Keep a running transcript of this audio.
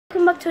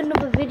welcome back to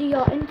another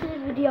video. In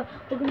today's video,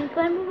 we're going to be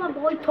playing with my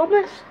boy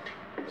Thomas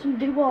some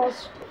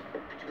dous.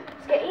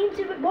 Let's get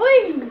into it,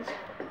 boys.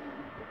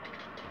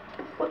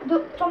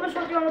 Thomas,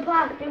 what do you want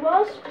to play?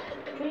 Dous?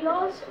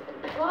 Trios?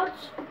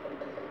 Gods?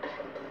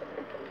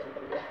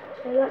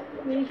 Okay,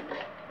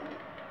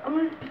 I'm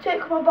going to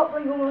take my back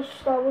leg and we'll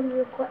start one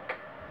real quick.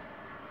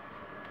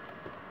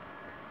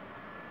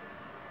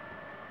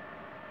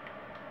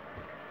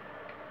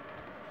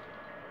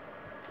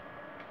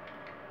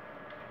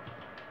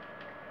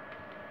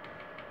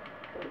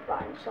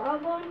 Find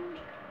Starbound.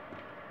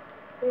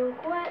 Real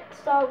quick.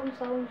 Starbound,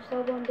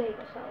 there you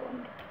go,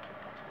 Starbound.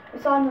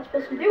 It's on, let's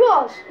play some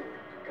dous.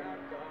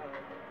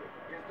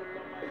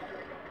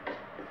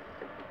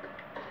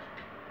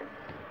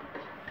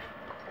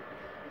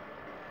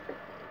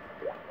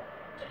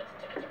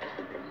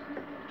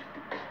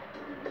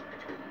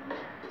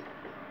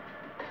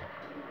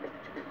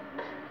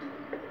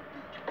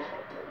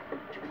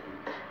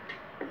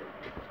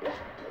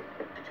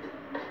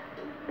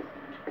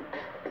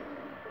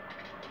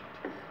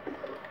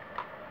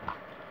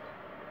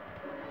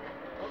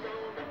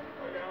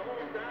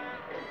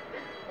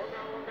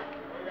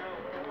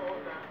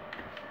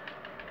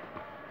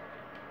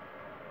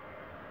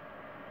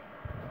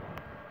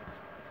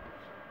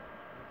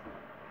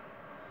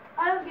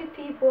 I don't give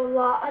people a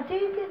lot. I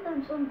do give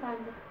them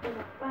sometimes if they're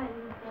not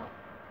friends, but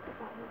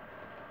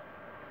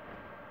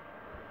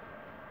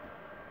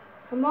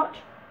how much?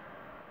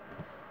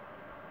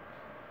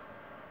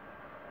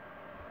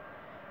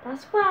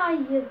 That's why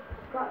you've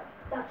got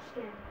that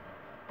skin.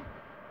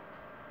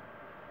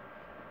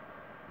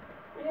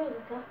 Yeah,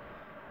 look at.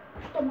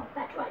 I'm just on my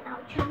bed right now,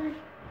 chilling.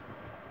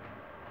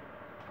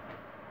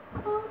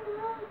 Oh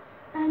no.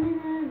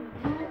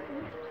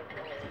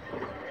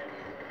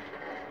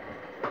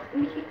 Let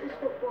me keep this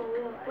football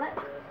real quick.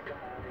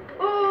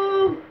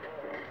 Oh!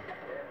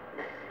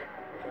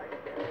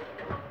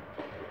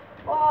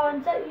 Oh,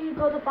 instead you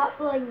got the back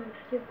line,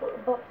 you've got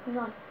the boxing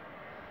on.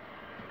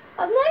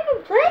 I've not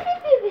even played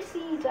with you this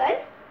season.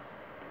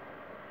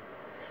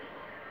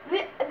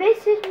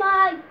 This is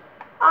my...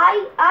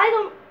 I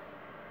don't...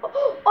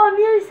 Oh, I'm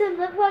nearly same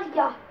level as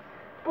you.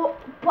 But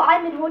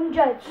I'm in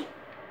hundreds.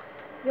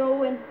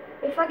 Yo, and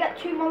if I get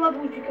 2 more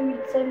levels, you can be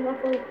the same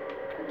level.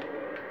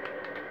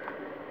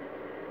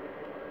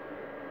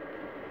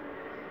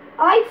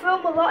 I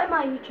film a lot in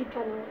my YouTube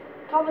channel.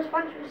 Thomas,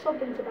 thanks for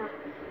subbing to that.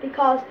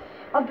 Because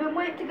I've been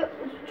waiting to get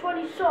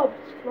 20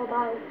 subs for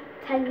about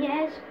 10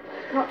 years.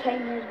 Not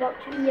 10 years, about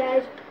 2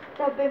 years.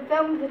 So I've been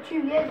filming for 2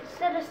 years.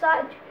 Instead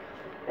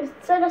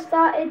I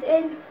started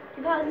in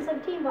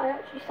 2017, but I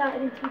actually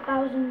started in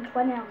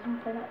 2020 or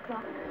something like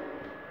that.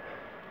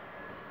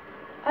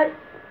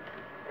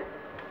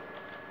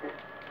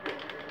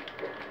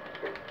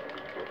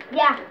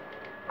 Yeah.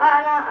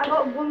 And I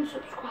got 1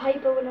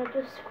 subscriber when I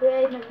just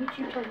created my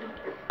YouTube channel.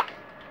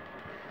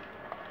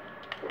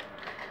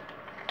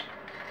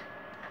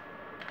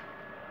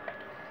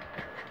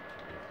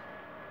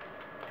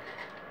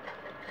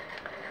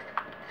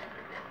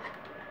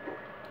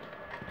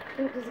 I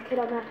think there's a kid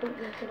on there,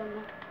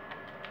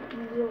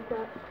 Real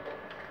quick.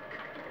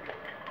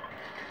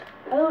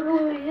 I don't know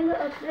who he is,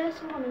 there's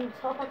someone in the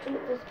top, I think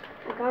there's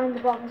a guy in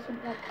the bottom or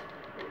something.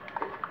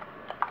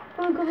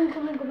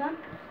 Come on.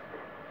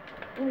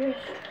 And just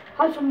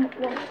have some one.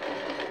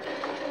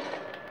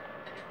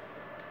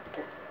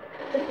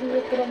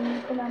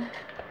 Come on.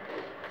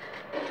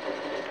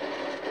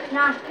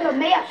 Nah, get on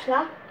me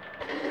actually.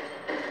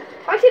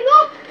 Actually no!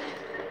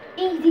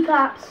 Easy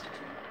claps.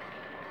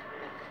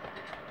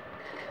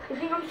 You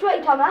think I'm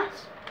sweaty,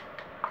 Thomas?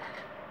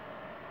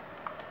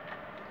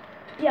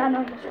 Yeah, I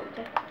know you're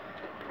sweaty.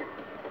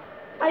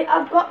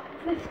 I've got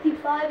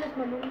 55 as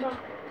my number.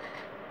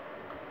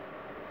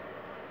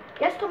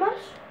 Yes,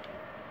 Thomas?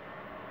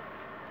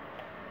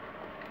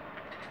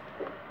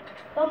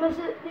 Thomas,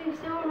 do you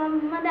still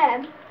remember my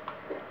name?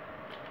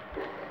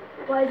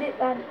 What is it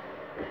then?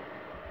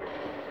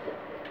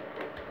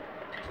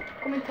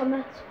 Come in,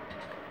 Thomas.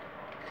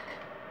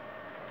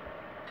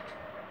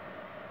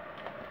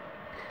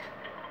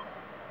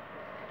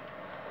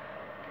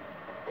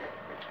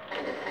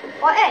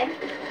 What in?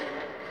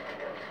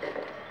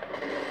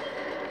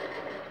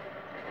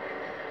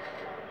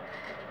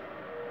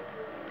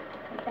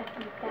 I'm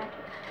definitely dead.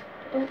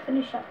 Don't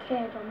finish that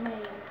kid on me,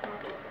 I'm dead.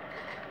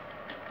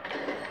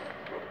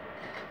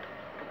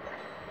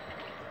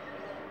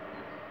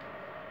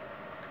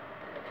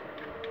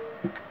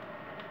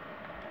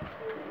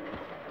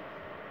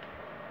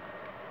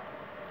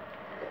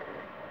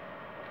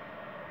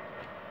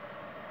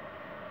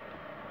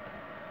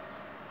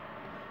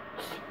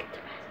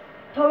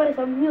 Thomas,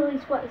 I'm really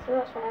sweaty, so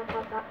that's why I've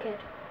had that kid.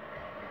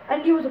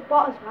 And he was a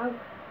bot as well.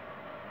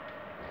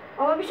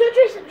 Oh, let me show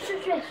this.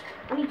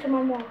 I need some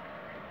more.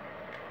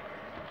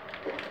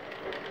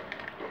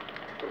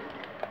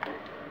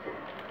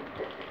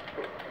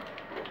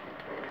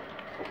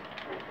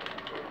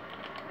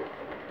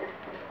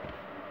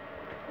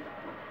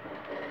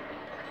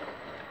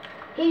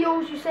 He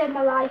also saved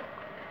my life.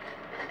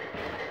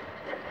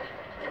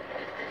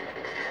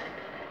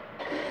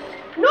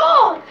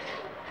 No!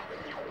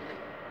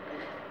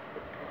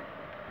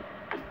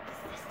 Is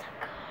this the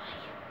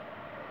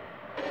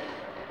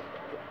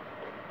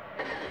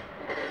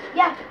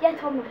guy? Yeah,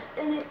 Thomas.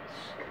 And it's...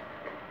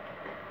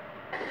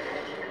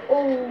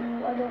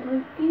 Oh, I don't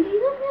know. You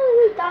don't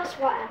really use that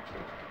sweater.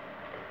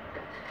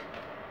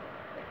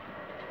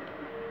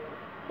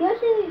 He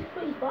actually is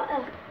pretty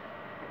better.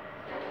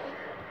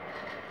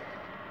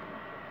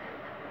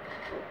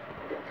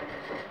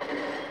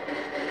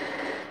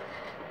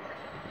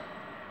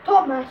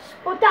 Thomas,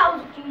 but that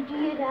was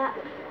GG that.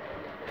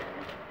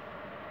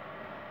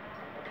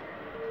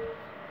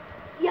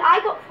 Yeah, I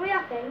got 3,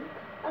 I think.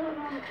 I don't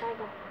know how much I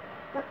got.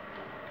 But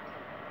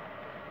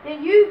yeah,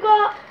 you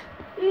got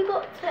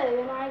 2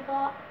 and I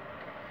got...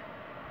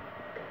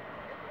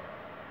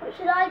 What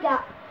should I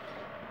get?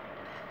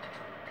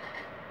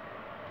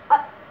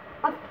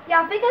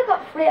 Yeah, I think I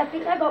got 3. I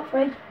think I got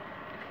 3.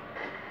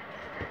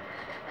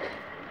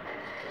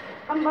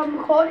 I'm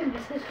recording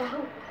this as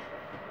well.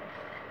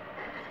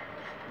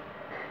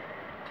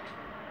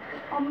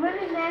 I'm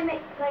running there,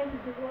 make playing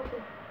with the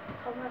water.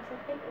 Thomas,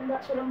 I think, and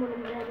that's what I'm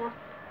running there now.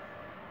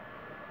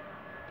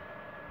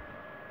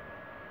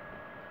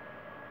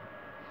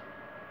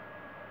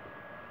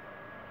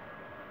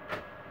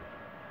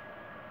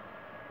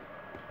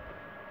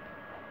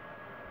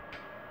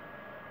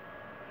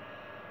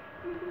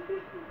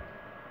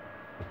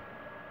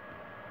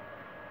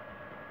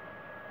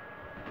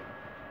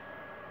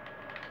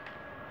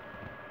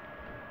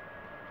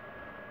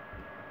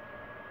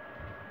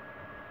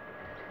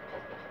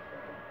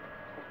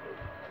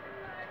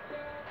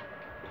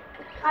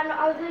 And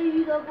I'll tell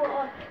you the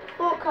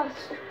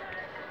forecast.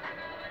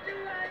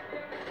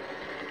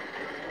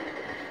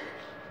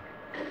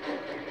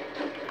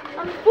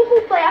 I'm a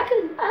football player. I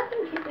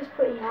can keep this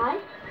pretty high.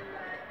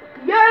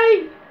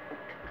 Yay!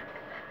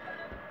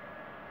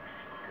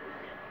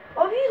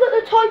 Oh, have you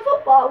got the toy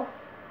football?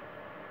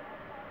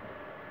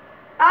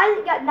 I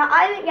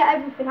didn't get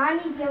everything. I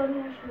need the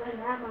elimination right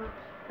now, man.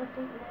 I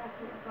think I have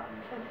got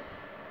everything.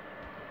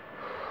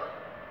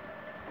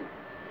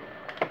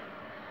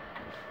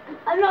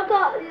 I've not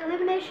got the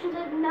eliminations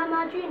of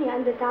Nama Junior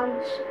and the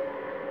dance.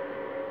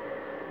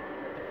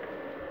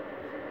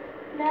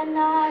 Na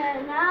na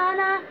na na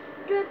na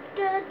da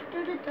da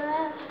da da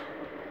da.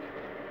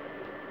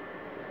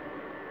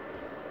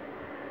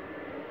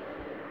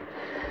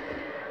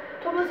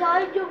 Thomas,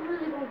 I don't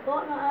really go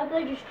Fortnite. I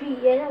play just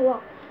GTA a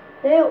lot.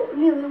 They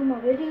nearly all my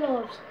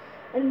videos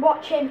and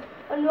watching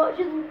like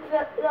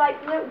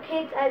little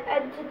kids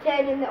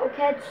entertaining little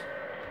kids.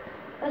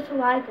 That's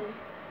what I do.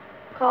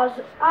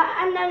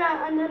 And then I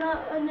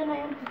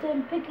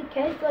entertain bigger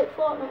kids like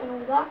Fortnite and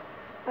all that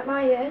at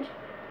my age.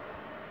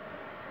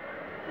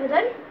 And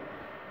then,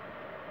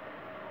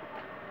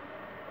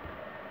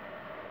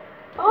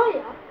 oh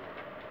yeah.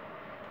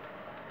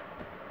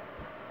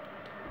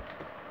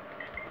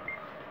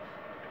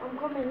 I'm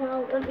coming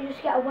now. Let me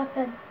just get a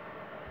weapon.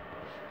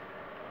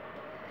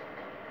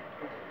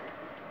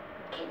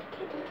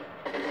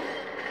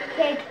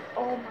 Kid.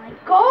 Oh my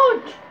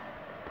god!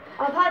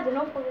 I've had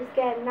enough of this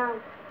game now.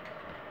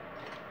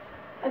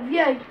 Have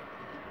you?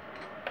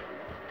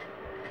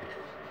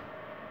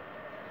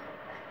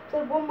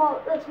 So one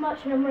more, let's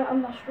match and I'm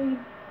on my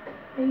stream,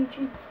 my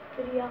YouTube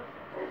video.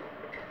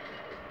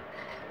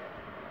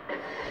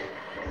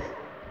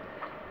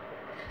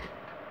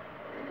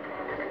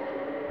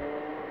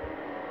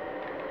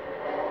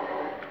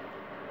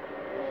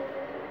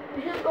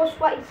 We shouldn't go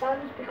sweaty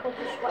sands because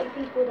there's sweaty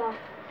people there.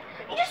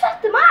 You just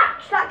have to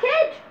match that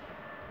kid!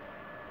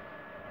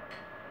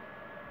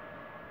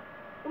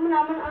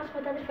 I'm gonna ask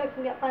my dad if I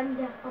can get banned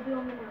there. I'll be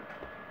on the now.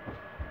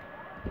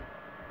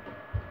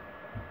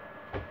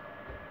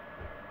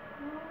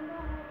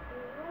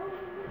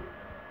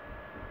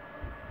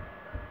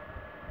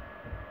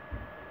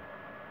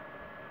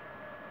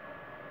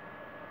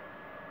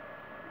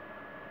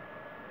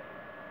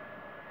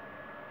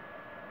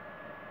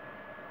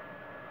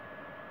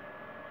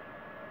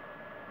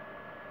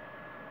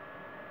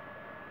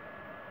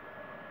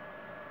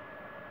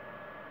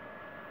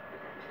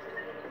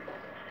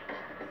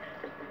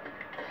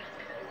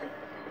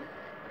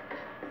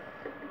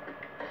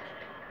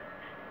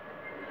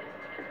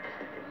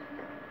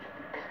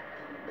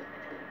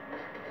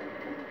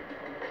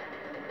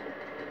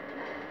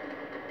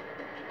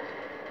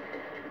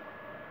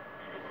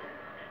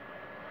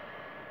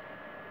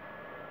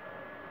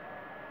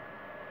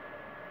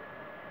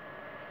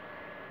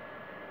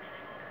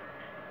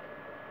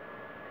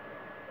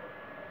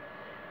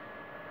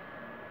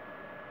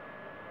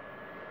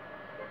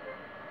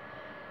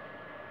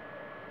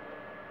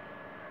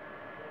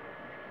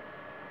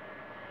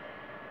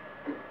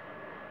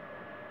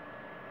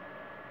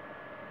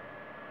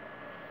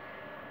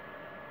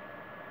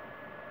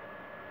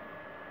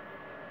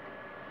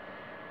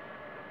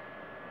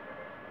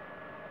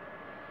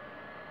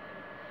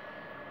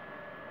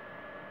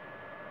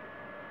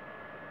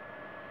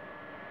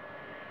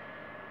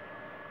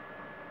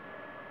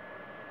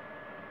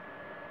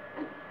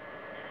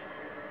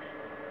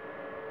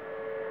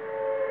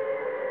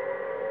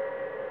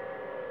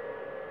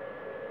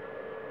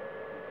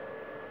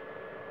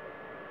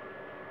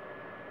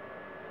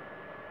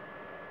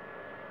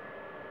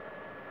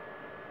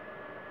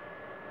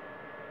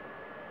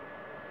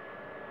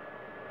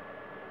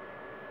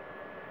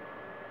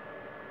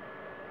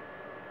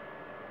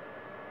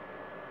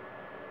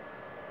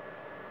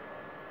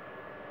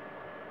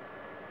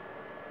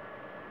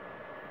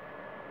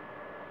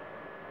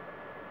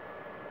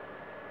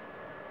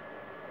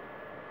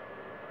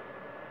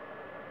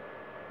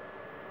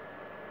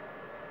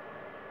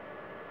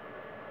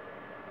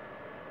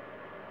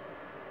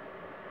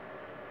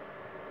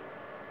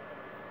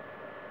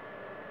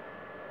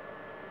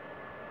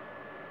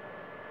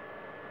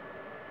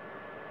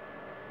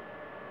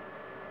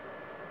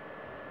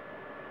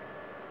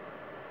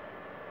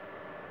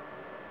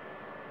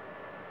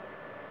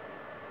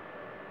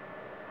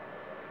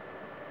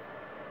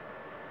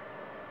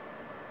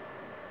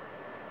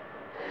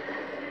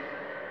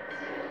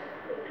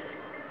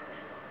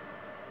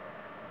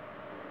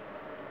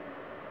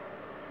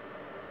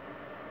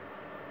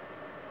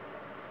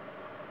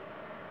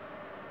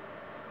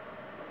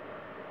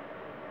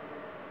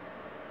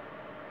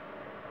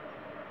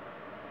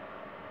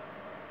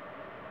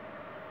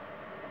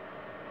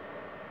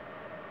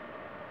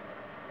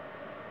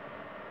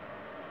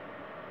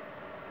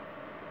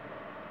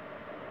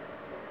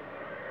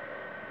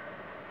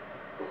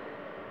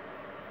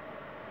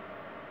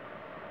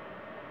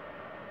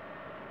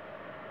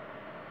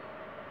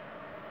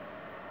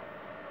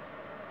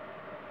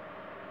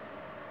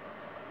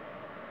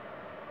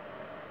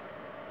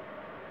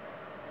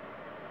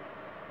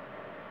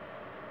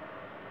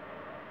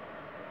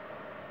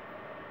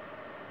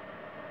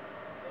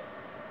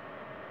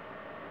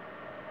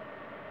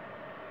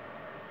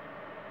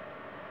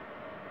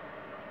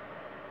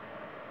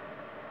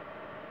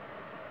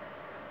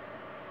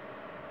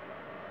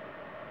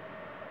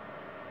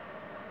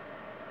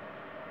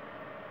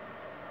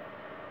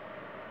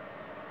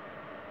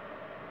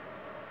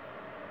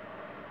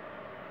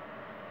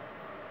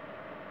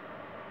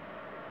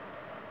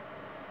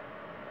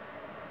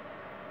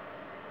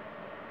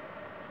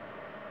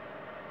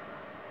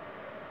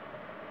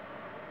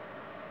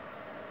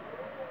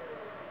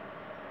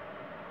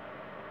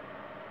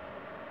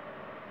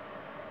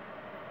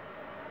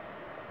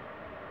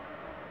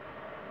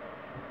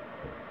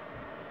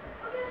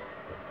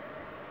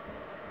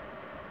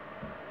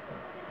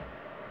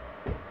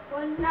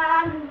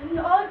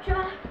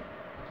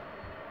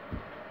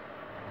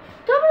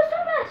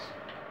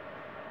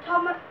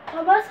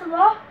 Thomas,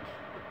 hello?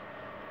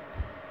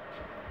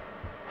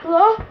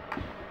 Hello?